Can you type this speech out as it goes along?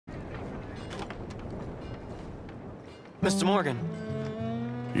Mr. Morgan.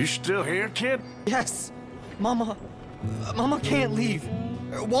 You still here, kid? Yes. Mama can't leave.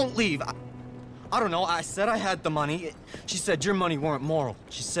 Won't leave. I don't know. I said I had the money. She said your money weren't moral.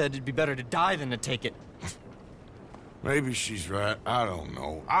 She said it'd be better to die than to take it. Maybe she's right. I don't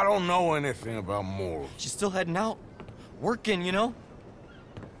know. I don't know anything about morals. She's still heading out. Working, you know?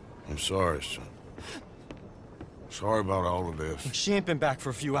 I'm sorry, son. Sorry about all of this. She ain't been back for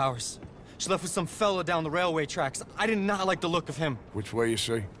a few hours. She left with some fella down the railway tracks. I did not like the look of him. Which way you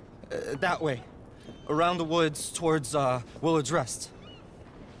say? That way. Around the woods towards, Willard's Rest.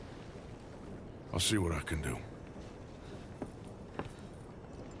 I'll see what I can do.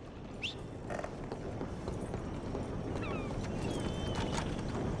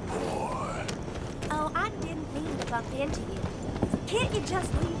 Boy. Oh, I didn't mean to bump into you. Can't you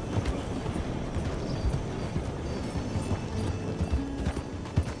just leave me be?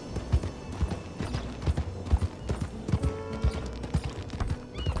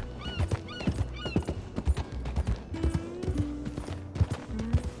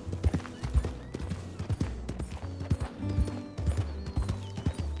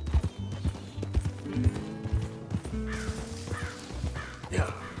 Yeah.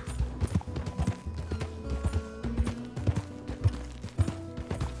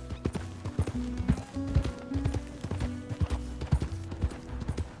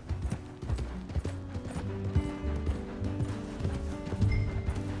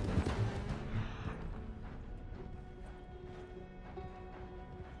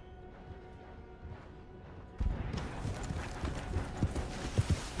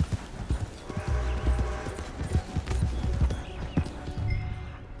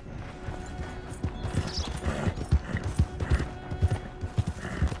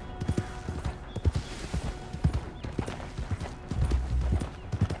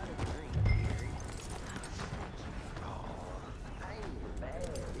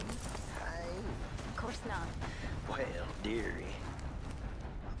 Well, dearie,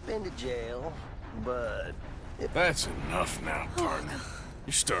 I've been to jail, but... That's enough now, partner.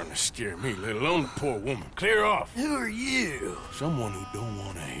 You're starting to scare me, let alone the poor woman. Clear off. Who are you? Someone who don't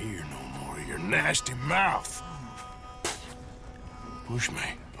want to hear no more of your nasty mouth. Push me.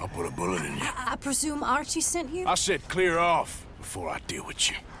 I'll put a bullet in you. I presume Archie sent you? I said clear off before I deal with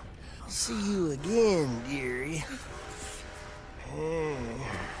you. I'll see you again, dearie.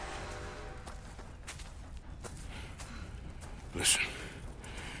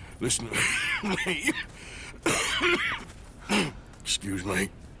 Listen to me. Excuse me.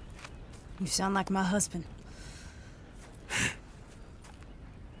 You sound like my husband.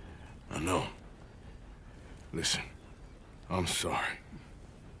 I know. Listen, I'm sorry.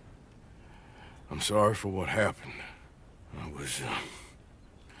 I'm sorry for what happened. I was,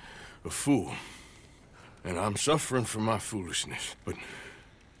 a fool. And I'm suffering for my foolishness, but...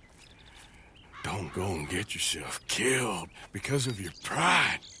 don't go and get yourself killed because of your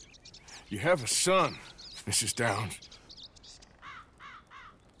pride. You have a son, Mrs. Downs.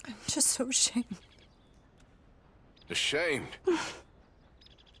 I'm just so ashamed. Ashamed?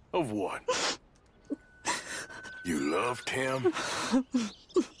 Of what? You loved him?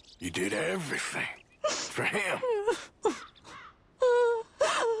 You did everything for him.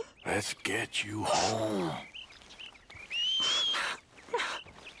 Let's get you home.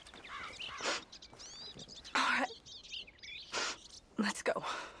 All right. Let's go.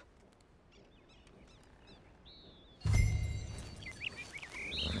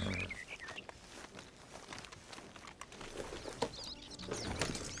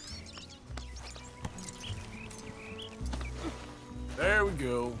 There we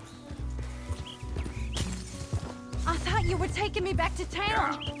go. I thought you were taking me back to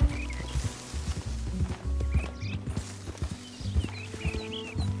town.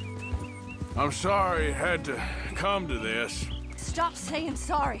 I'm sorry it had to come to this. Stop saying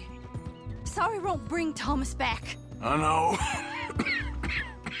sorry. Sorry won't bring Thomas back. I know.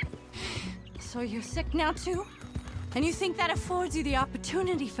 So you're sick now too? And you think that affords you the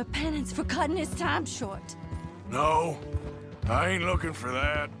opportunity for penance for cutting his time short? No, I ain't looking for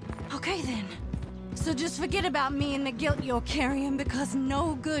that. Okay then. So just forget about me and the guilt you're carrying, because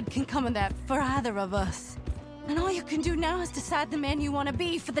no good can come of that for either of us. And all you can do now is decide the man you want to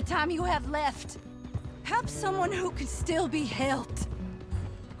be for the time you have left. Help someone who can still be helped.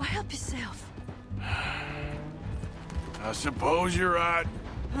 Or help yourself. I suppose you're right.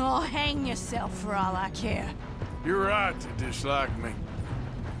 Oh, hang yourself for all I care. You're right to dislike me.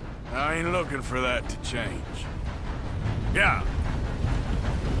 I ain't looking for that to change. Yeah.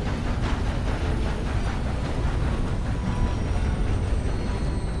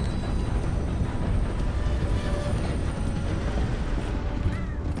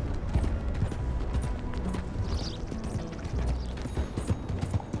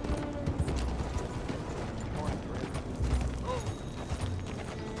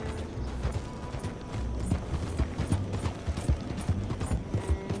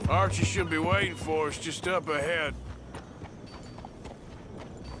 Archie should be waiting for us just up ahead.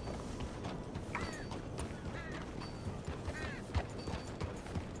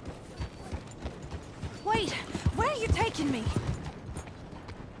 Wait, where are you taking me?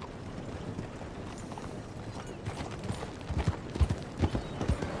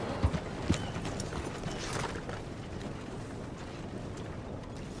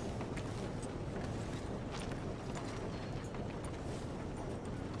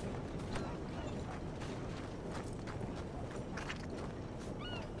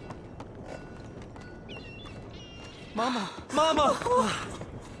 Mama! Mama! Oh,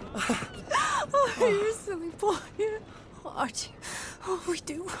 you silly boy. Oh, Archie, oh, we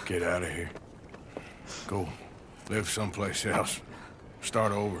do. Get out of here. Go live someplace else.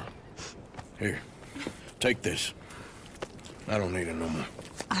 Start over. Here, take this. I don't need it no more.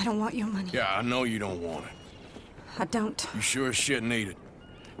 I don't want your money. Yeah, I know you don't want it. I don't. You sure as shit need it.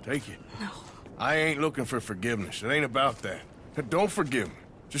 Take it. No. I ain't looking for forgiveness. It ain't about that. Don't forgive me.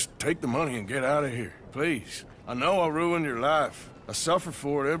 Just take the money and get out of here, please. I know I ruined your life. I suffer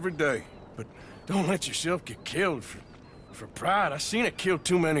for it every day. But don't let yourself get killed for pride. I seen it kill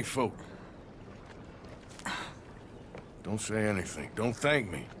too many folk. Don't say anything. Don't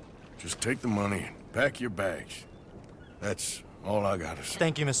thank me. Just take the money and pack your bags. That's all I gotta say.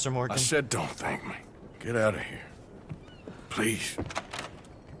 Thank you, Mr. Morgan. I said don't thank me. Get out of here. Please.